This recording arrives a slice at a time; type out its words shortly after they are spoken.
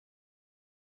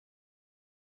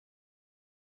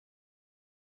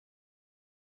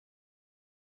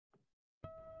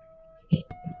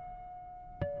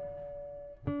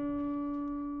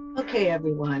Okay,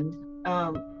 everyone.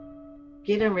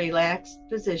 Get a relaxed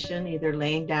position, either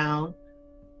laying down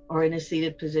or in a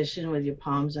seated position with your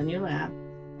palms on your lap,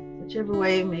 whichever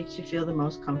way makes you feel the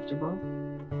most comfortable.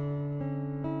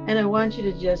 And I want you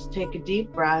to just take a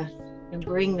deep breath and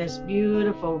bring this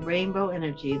beautiful rainbow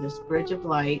energy, this bridge of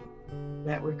light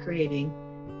that we're creating,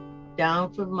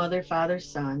 down from Mother, Father,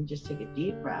 Son. Just take a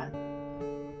deep breath.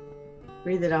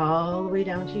 Breathe it all the way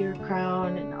down to your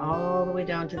crown and all the way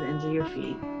down to the ends of your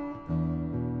feet.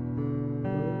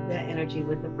 Move that energy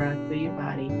with the breath through your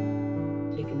body.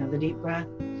 Take another deep breath.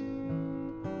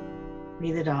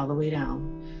 Breathe it all the way down.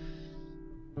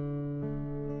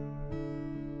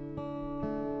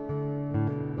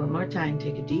 One more time,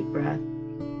 take a deep breath.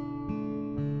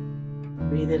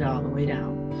 Breathe it all the way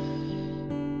down.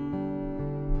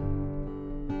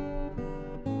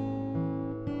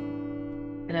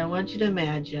 And I want you to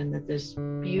imagine that this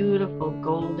beautiful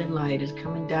golden light is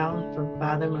coming down from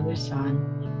Father, Mother,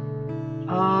 Son,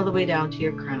 all the way down to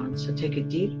your crown. So take a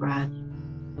deep breath,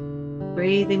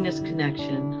 breathing this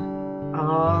connection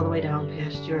all the way down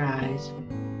past your eyes.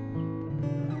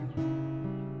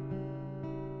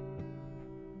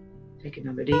 Take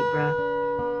another deep breath.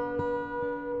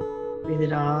 Breathe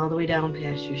it all the way down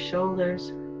past your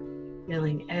shoulders,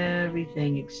 feeling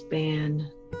everything expand.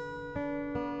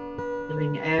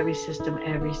 Feeling every system,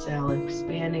 every cell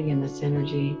expanding in this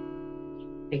energy.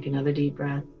 Take another deep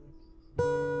breath.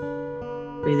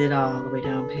 Breathe it all the way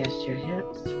down past your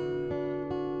hips.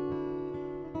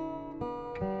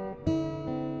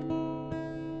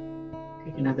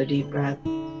 Take another deep breath.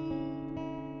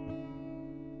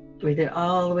 Breathe it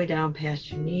all the way down past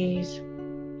your knees.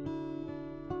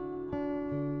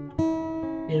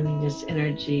 Feeling this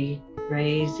energy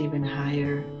raise even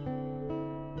higher.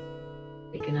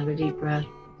 Take another deep breath.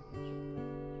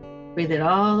 Breathe it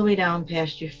all the way down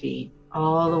past your feet,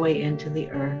 all the way into the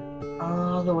earth,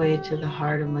 all the way to the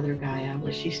heart of Mother Gaia,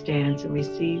 where she stands and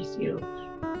receives you.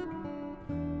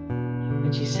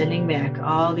 And she's sending back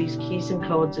all these keys and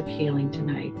codes of healing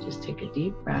tonight. Just take a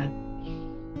deep breath.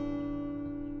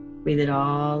 Breathe it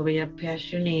all the way up past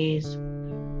your knees.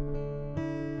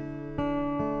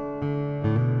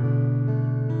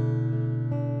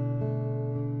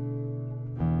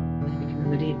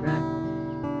 Deep breath.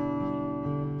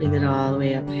 Breathe it all the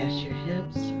way up past your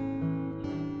hips.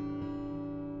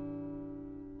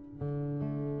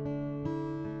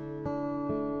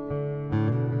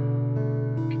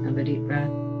 Take another deep breath.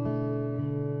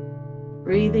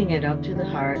 Breathing it up to the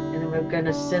heart, and then we're going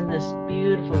to send this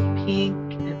beautiful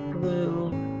pink and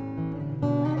blue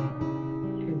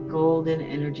and golden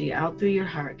energy out through your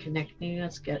heart, connecting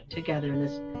us together in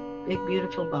this big,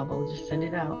 beautiful bubble. Just send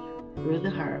it out through the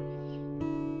heart.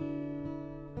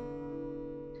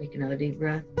 Take another deep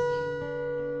breath,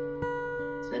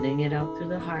 sending it out through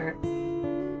the heart.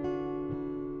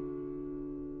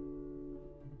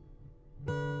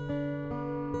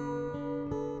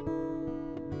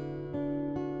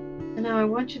 And now I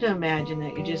want you to imagine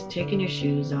that you're just taking your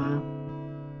shoes off.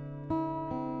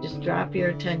 Just drop your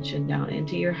attention down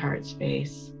into your heart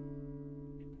space.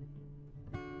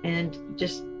 And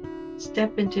just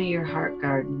step into your heart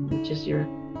garden, which is your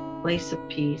place of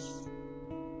peace.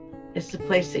 It's the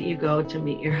place that you go to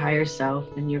meet your higher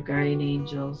self and your guardian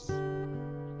angels.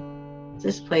 It's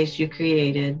this place you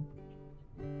created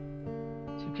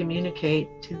to communicate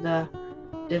to the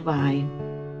divine.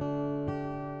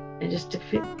 And just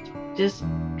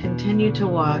continue to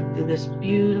walk through this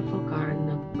beautiful garden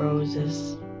of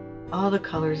roses, all the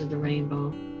colors of the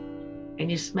rainbow. And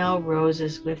you smell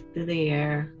roses whiff through the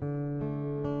air.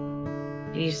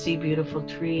 And you see beautiful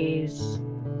trees.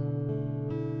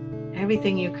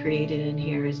 Everything you created in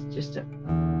here is just to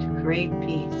create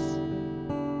peace.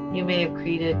 You may have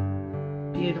created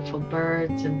beautiful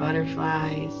birds and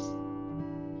butterflies.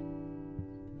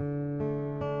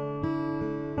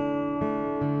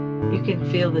 You can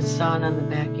feel the sun on the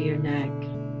back of your neck.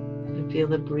 You can feel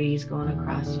the breeze going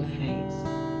across your face.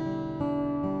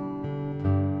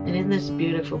 And in this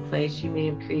beautiful place, you may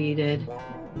have created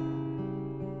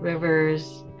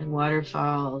rivers and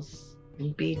waterfalls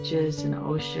and beaches and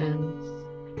oceans,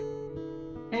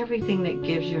 everything that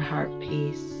gives your heart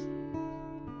peace.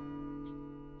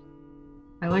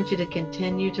 I want you to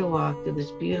continue to walk through this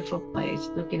beautiful place,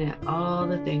 looking at all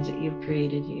the things that you've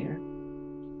created here,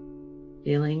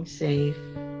 feeling safe,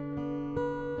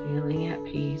 feeling at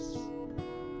peace.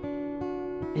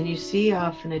 And you see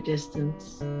off in a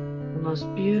distance the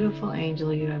most beautiful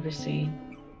angel you've ever seen.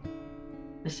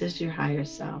 This is your higher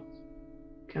self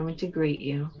coming to greet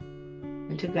you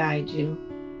and to guide you.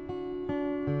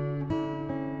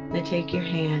 They take your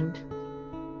hand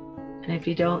And if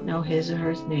you don't know his or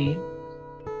her name,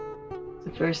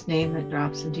 the first name that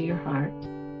drops into your heart.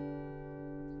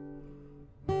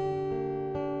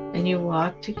 And you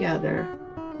walk together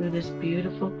through this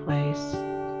beautiful place.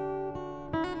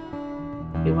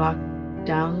 You walk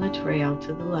down the trail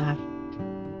to the left,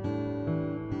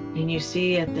 and you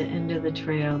see at the end of the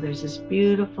trail there's this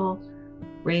beautiful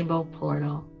rainbow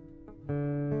portal.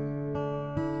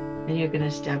 And you're going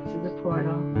to step through the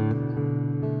portal.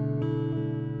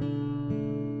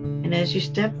 And as you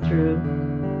step through,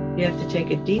 you have to take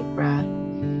a deep breath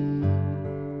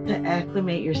to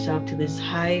acclimate yourself to this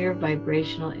higher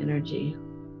vibrational energy.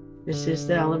 This is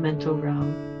the elemental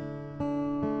realm.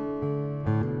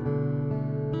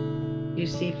 You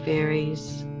see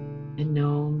fairies and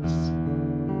gnomes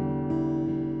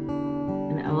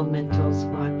and elementals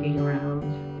walking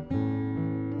around.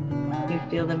 You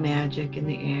feel the magic in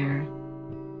the air.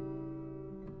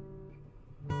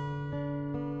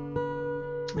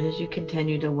 As you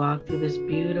continue to walk through this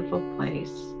beautiful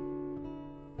place,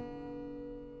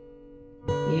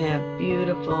 you have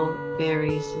beautiful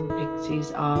fairies and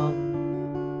pixies all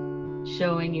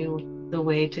showing you the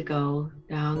way to go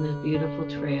down this beautiful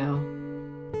trail.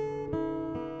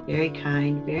 Very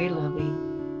kind, very loving.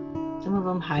 Some of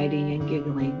them hiding and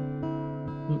giggling.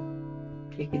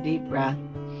 Take a deep breath.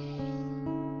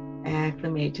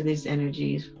 Acclimate to these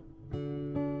energies.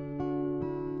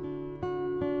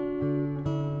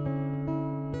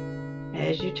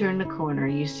 As you turn the corner,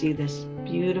 you see this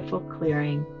beautiful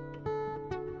clearing.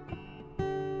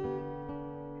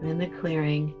 And in the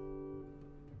clearing,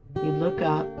 you look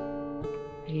up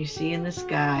and you see in the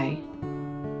sky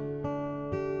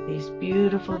these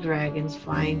beautiful dragons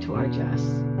flying towards us.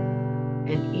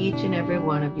 And each and every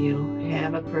one of you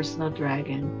have a personal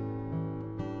dragon.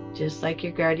 Just like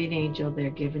your guardian angel, they're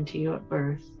given to you at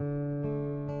birth.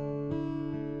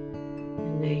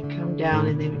 And they come down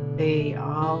and they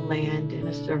all land in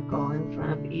a circle in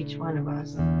front of each one of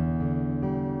us.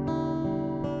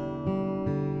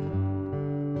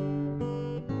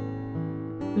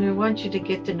 And I want you to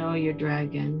get to know your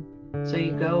dragon. So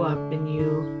you go up and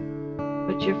you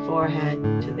put your forehead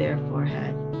to their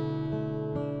forehead.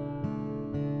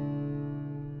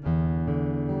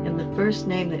 And the first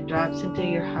name that drops into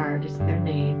your heart is their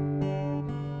name.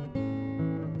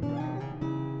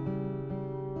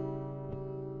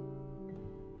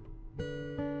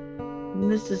 And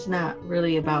this is not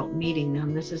really about meeting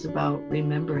them. This is about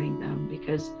remembering them,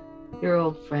 because you're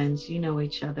old friends. You know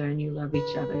each other and you love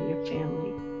each other, your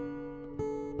family.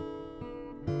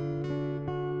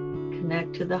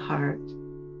 Connect to the heart.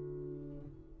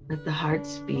 Let the heart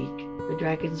speak. The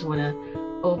dragons want to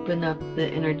open up the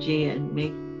energy and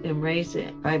make them raise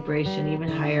the vibration even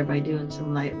higher by doing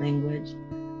some light language.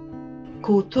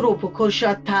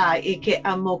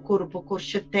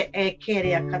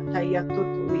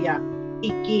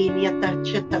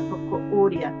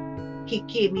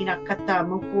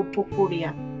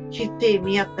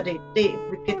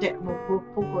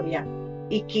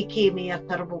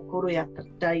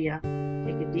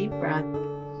 Take a deep breath.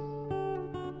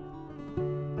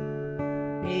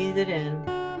 Breathe it in.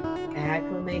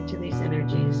 Acclimate to these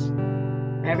energies.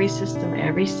 Every system,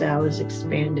 every cell is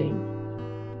expanding.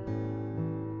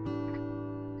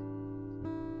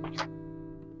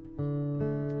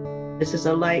 This is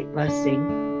a light blessing.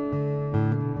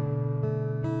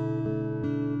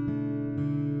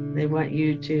 They want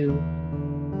you to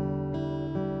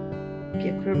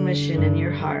give permission in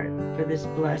your heart for this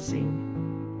blessing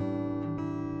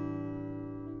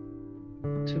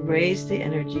to raise the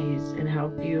energies and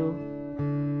help you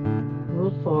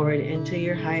move forward into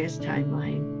your highest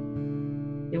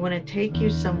timeline. They want to take you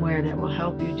somewhere that will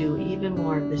help you do even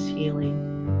more of this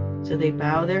healing. So they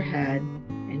bow their head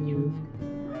and you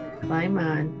climb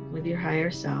on with your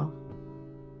higher self.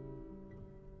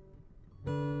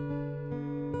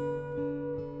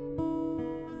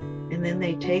 And then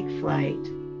they take flight,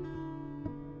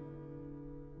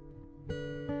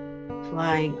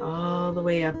 flying all the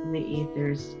way up in the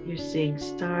ethers. You're seeing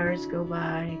stars go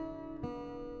by.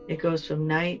 It goes from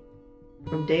day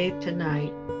to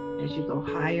night as you go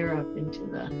higher up into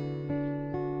the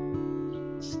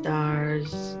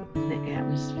stars, the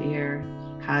atmosphere,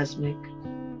 cosmic.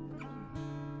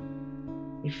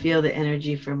 You feel the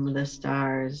energy from the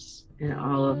stars and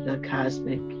all of the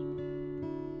cosmic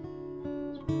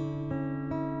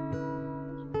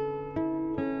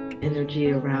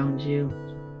energy around you.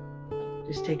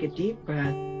 Just take a deep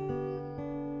breath.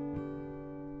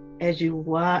 As you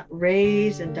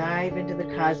raise and dive into the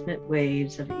cosmic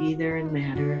waves of ether and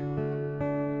matter,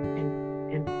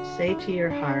 and say to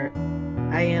your heart,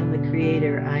 I am the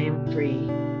creator, I am free.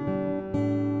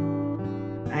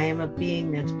 I am a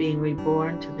being that's being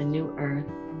reborn to the new earth.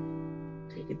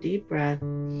 Take a deep breath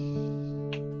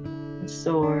and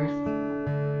soar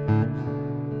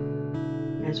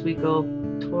as we go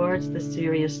towards the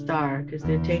Sirius star, because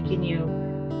they're taking you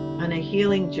on a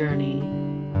healing journey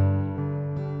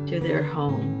to their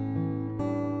home.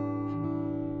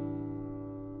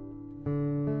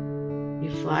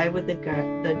 You fly with the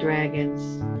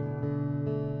dragons,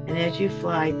 and as you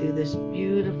fly through this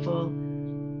beautiful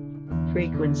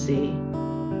frequency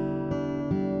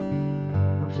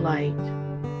of light,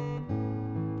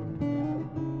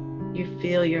 you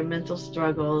feel your mental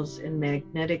struggles and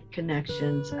magnetic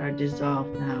connections are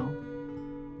dissolved now.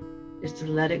 Just to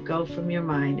let it go from your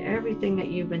mind. Everything that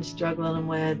you've been struggling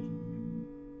with,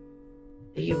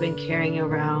 that you've been carrying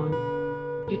around,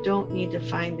 you don't need to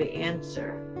find the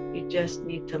answer. You just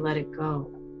need to let it go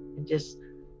and just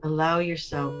allow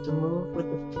yourself to move with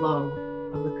the flow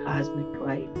of the cosmic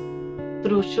light.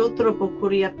 Put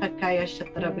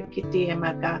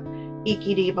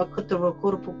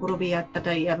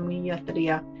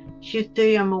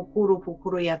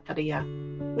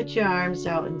your arms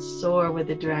out and soar with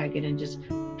the dragon and just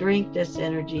drink this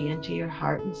energy into your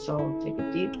heart and soul. Take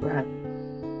a deep breath.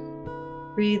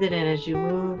 Breathe it in as you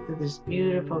move through this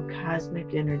beautiful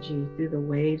cosmic energy through the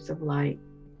waves of light.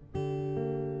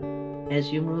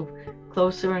 As you move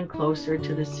closer and closer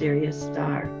to the Sirius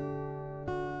star.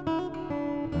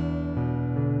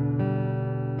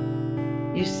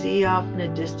 You see off in the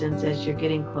distance as you're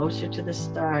getting closer to the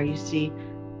star, you see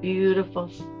beautiful,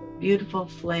 beautiful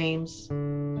flames,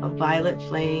 a violet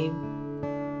flame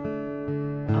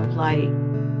of light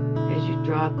as you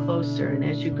draw closer. And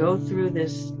as you go through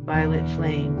this violet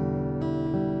flame,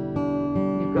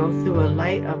 you go through a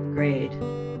light upgrade.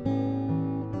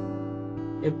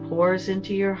 It pours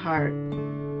into your heart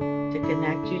to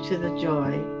connect you to the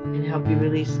joy and help you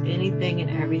release anything and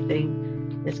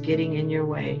everything that's getting in your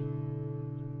way.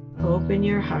 Open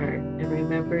your heart and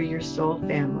remember your soul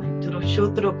family.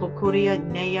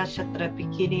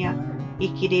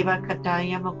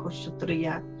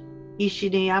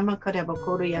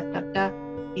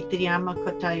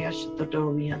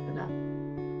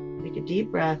 Take a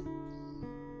deep breath.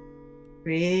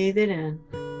 Breathe it in.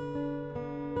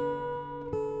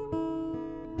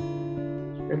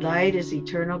 The light is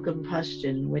eternal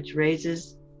combustion, which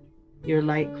raises your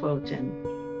light quotient.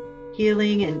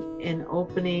 Healing and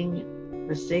opening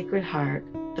the sacred heart.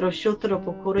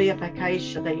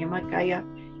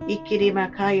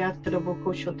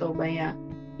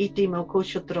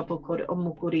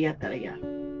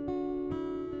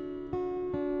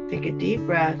 Take a deep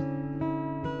breath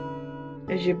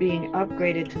as you're being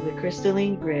upgraded to the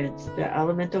crystalline grids, the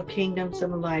elemental kingdoms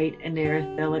of light and their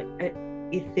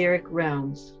etheric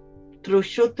realms.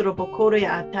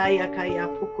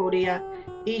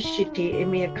 Ishiti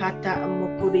emiakata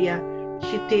amukuria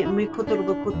shite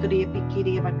mikotorukuria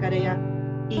pikiria makaria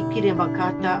ikire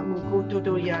makata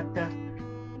mukuto yata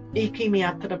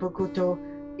ikimiatra bukuto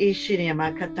ishiria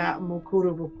makata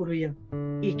mukuru bukuria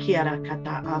ikiara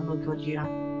kata amukoria.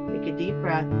 Take a deep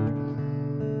breath.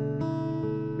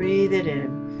 Breathe it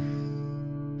in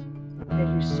as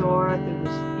you soar through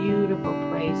this beautiful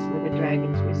place where the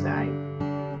dragons reside.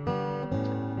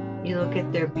 You look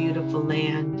at their beautiful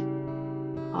land,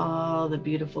 all the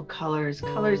beautiful colors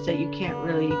that you can't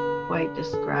really quite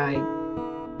describe.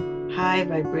 High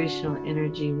vibrational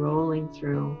energy rolling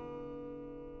through.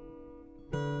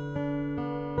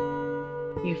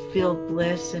 You feel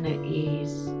bliss and at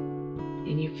ease,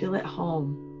 and you feel at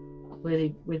home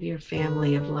with your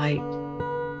family of light.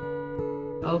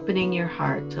 Opening your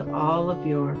heart to all of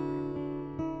your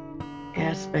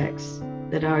aspects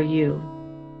that are you,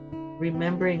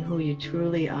 remembering who you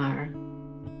truly are.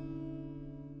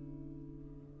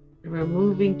 And we're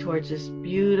moving towards this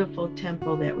beautiful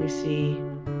temple that we see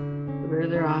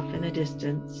further off in the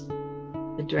distance.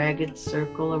 The dragons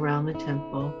circle around the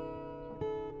temple,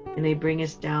 and they bring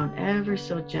us down ever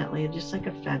so gently, just like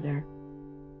a feather,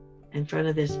 in front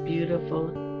of this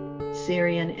beautiful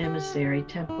Sirian Emissary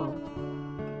temple.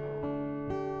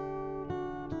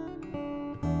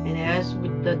 And as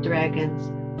with the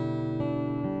dragons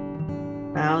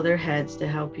bow their heads to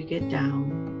help you get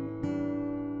down,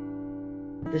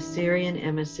 the Sirian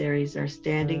Emissaries are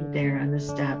standing there on the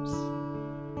steps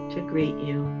to greet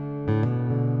you.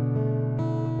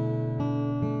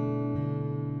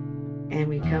 And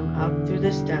we come up through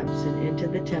the steps and into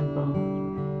the temple.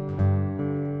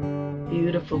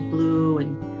 Beautiful blue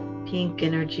and pink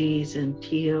energies and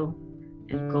teal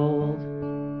and gold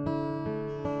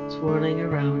swirling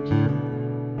around you.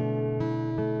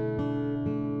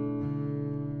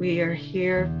 We are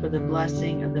here for the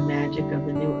blessing of the magic of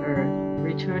the new earth,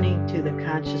 returning to the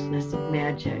consciousness of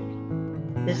magic.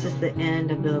 This is the end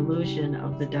of the illusion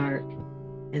of the dark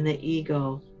and the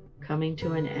ego coming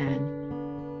to an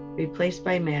end, replaced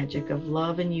by magic of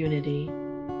love and unity.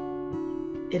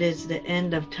 It is the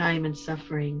end of time and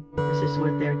suffering. This is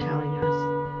what they're telling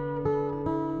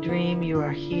us. Dream you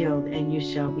are healed and you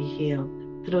shall be healed.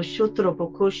 They're now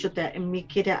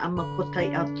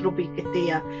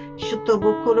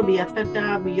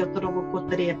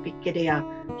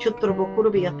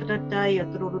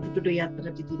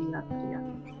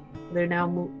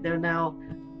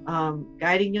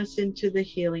guiding us into the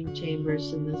healing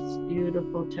chambers in this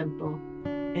beautiful temple.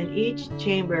 And each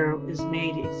chamber is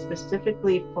made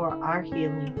specifically for our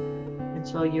healing. And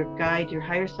so your guide, your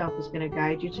higher self, is going to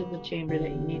guide you to the chamber that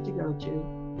you need to go to.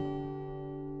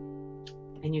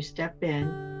 And you step in.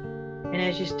 And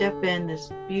as you step in, this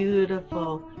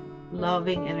beautiful,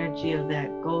 loving energy of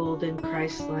that golden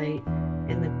Christ light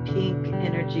and the pink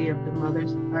energy of the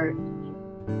Mother's heart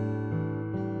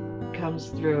comes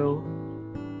through.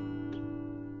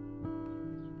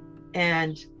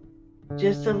 And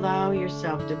just allow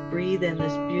yourself to breathe in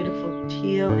this beautiful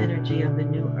teal energy of the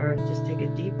new earth. Just take a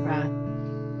deep breath.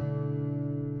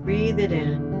 Breathe it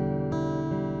in.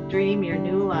 Dream your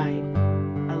new life.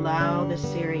 Allow the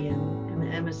Sirian and the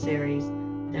emissaries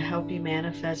to help you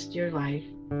manifest your life.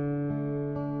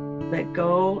 Let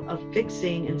go of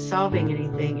fixing and solving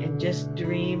anything and just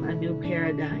dream a new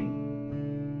paradigm.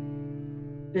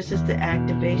 This is the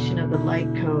activation of the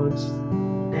light codes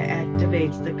that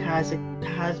activates the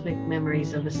cosmic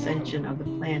memories of ascension of the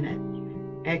planet.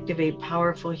 Activate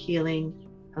powerful healing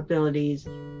abilities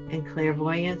and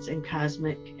clairvoyance and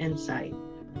cosmic insight.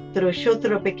 Through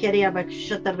Shotra Bekeria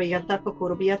Bakshotar Viata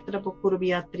Pakurubiatra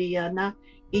Pakurubiatriana,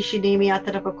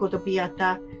 Ishinimiatra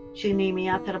Pakurubiata,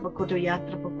 Shinimiatra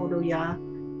Pakuriatra Pakuruya,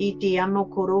 Itiamo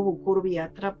Kuru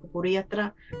Kurubiatra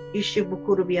Pakuriatra,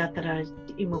 Ishibukurubiatra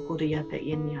Imukuriata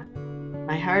Inya.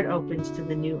 My heart opens to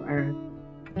the new earth.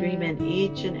 Dream in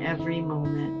each and every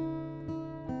moment.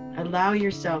 Allow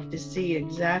yourself to see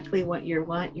exactly what you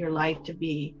want your life to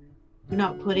be. Do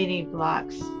not put any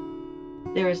blocks.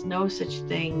 There is no such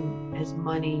thing as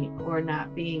money or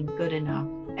not being good enough.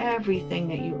 Everything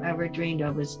that you ever dreamed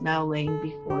of is now laying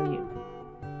before you.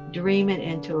 Dream it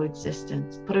into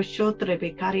existence.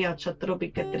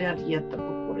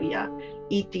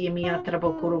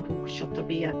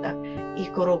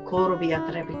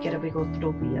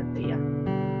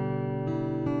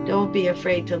 Don't be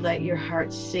afraid to let your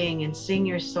heart sing and sing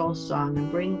your soul song and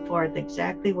bring forth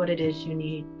exactly what it is you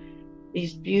need.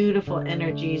 These beautiful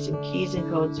energies and keys and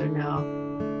codes are now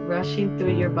rushing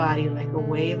through your body like a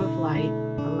wave of light.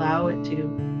 Allow it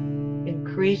to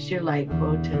increase your light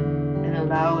quotient and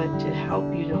allow it to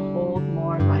help you to hold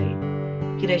more light.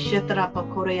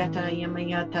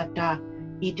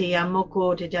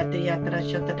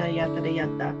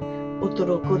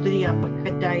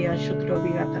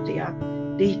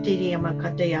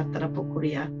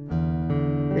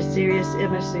 The Sirius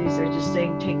Emissaries are just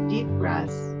saying, take deep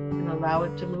breaths and allow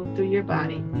it to move through your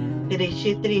body. Let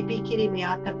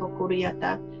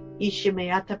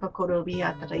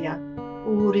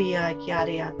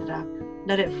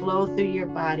it flow through your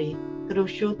body,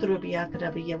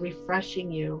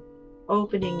 refreshing you,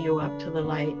 opening you up to the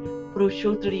light.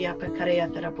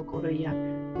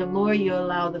 The more you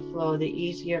allow the flow, the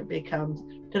easier it becomes.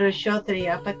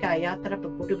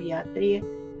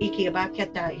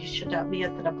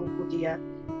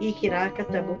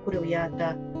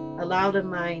 Allow the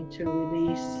mind to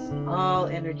release all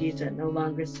energies that no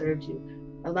longer serve you.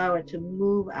 Allow it to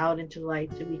move out into light,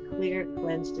 to be clear,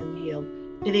 cleansed, and healed.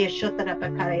 Take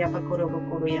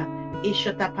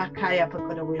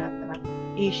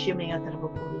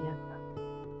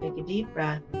a deep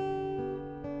breath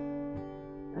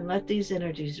and let these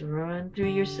energies run through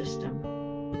your system,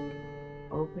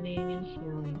 opening and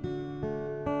healing,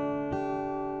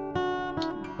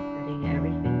 letting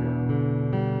everything go.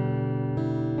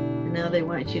 And now they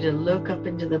want you to look up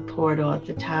into the portal at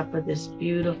the top of this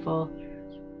beautiful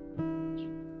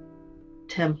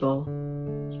temple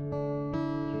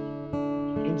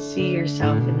and see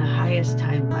yourself in the highest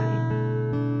timeline,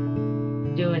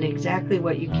 doing exactly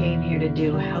what you came here to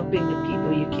do, helping the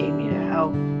people you came here to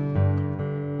help,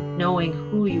 knowing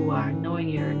who you are, knowing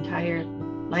your entire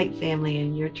light family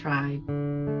and your tribe,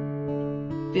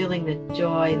 feeling the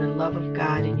joy and the love of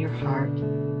God in your heart,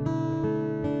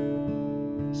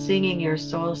 singing your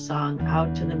soul song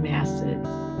out to the masses.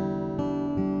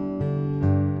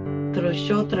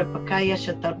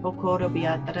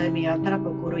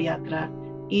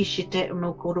 Ishite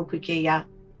mokuru pikeya,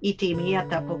 Iti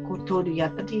miyata pokuturia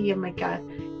tatiya maka.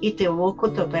 Ite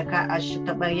wokoto beka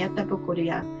ashutabayata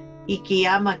pokuria.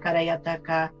 Ikiyama karayata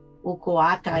ka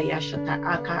ukuata yashata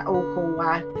aka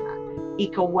ukuwata.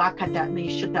 Ika wakata me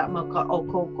shuta maka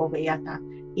okoko beata.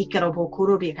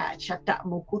 Ikarabokuru bika shata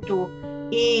mukutu.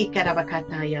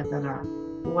 Ikarabakata yatara.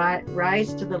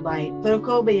 Rise to the light.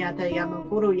 Toroko beata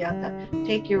yamakuru yata.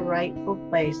 Take your rightful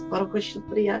place. Toroko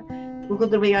shutriya.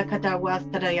 Ukudubiya kata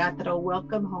wastara yatara.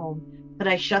 Welcome home. We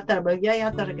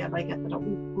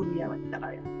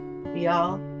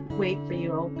all wait for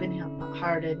you,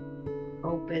 open-hearted,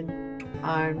 open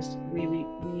arms.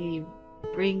 We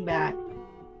bring back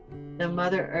the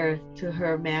Mother Earth to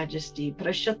her majesty. And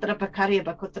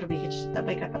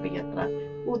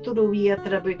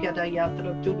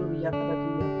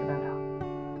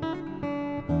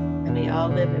we all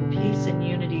live in peace and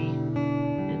unity,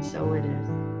 and so it is.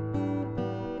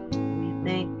 We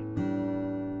thank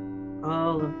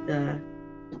all of the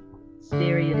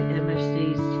Sirian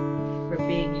Emissaries for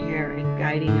being here and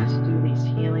guiding us through these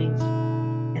healings.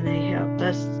 And they help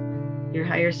us. Your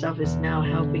higher self is now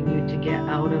helping you to get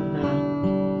out of the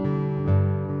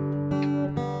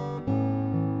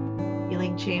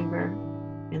healing chamber.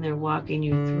 And they're walking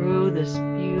you through this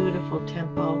beautiful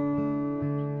temple.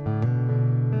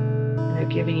 And they're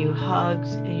giving you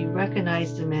hugs, and you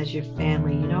recognize them as your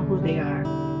family. You know who they are,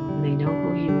 and they know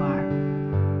who you are.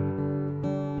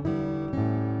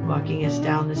 Walking us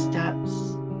down the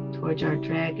steps towards our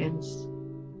dragons.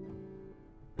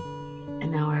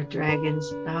 And now our dragons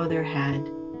bow their head.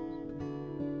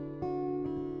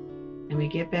 And we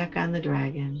get back on the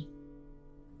dragon.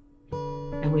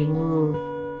 And we move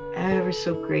ever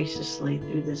so graciously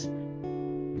through this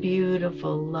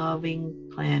beautiful, loving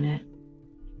planet.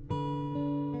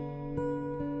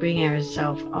 Bringing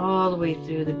ourselves all the way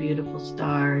through the beautiful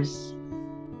stars.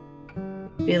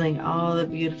 Feeling all the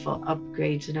beautiful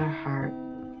upgrades in our heart.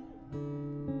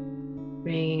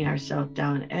 Bringing ourselves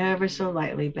down ever so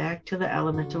lightly back to the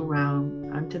elemental realm,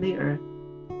 onto the earth.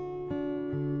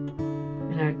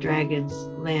 And our dragons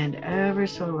land ever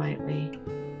so lightly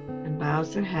and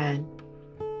bows their head.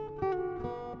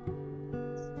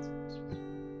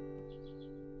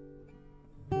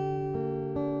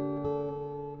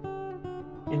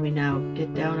 And we now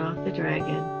get down off the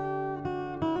dragon.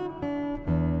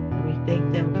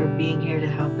 Thank them for being here to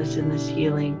help us in this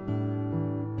healing.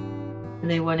 And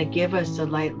they want to give us a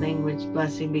light language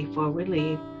blessing before we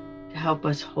leave to help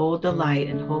us hold the light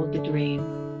and hold the dream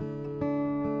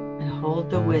and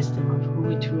hold the wisdom of who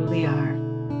we truly are.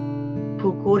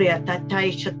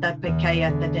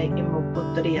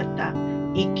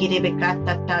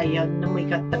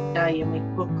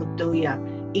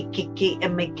 Ikiki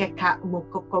emekeka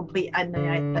mukokobi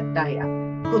anayatataya.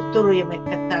 Kuturuya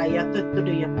mekataya,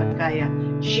 tuturuya pakaya.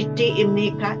 Shiti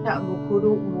imekata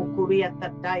mukuru mukuruya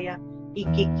tataya.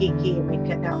 Ikiki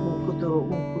emekata mukuru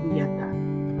mukuruyata.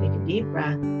 Take a deep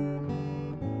breath.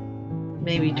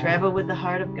 May we travel with the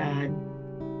heart of God.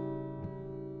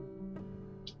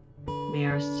 May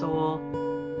our soul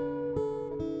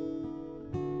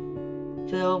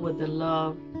fill with the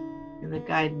love and the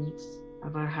guidance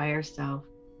of our higher self.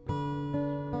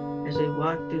 As we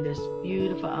walk through this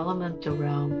beautiful elemental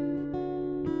realm,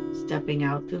 stepping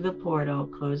out through the portal,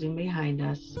 closing behind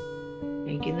us,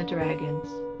 thanking the dragons,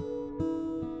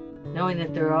 knowing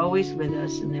that they're always with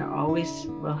us and they're always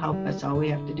will help us. All we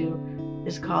have to do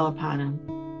is call upon them.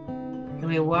 And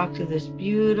we walk through this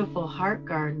beautiful heart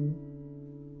garden.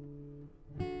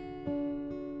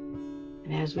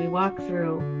 And as we walk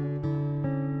through,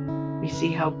 we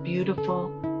see how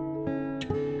beautiful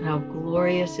and how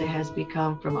glorious it has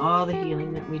become from all the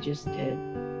healing that we just did.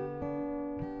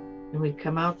 And we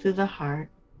come out through the heart,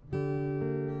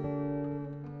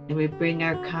 and we bring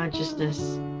our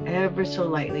consciousness ever so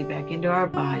lightly back into our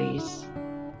bodies,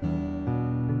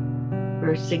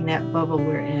 bursting that bubble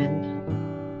we're in,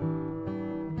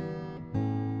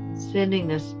 sending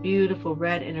this beautiful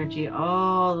red energy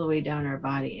all the way down our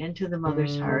body into the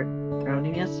mother's heart,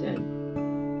 grounding us in.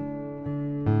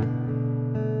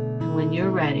 When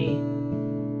you're ready,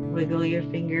 wiggle your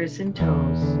fingers and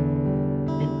toes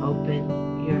and open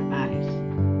your eyes.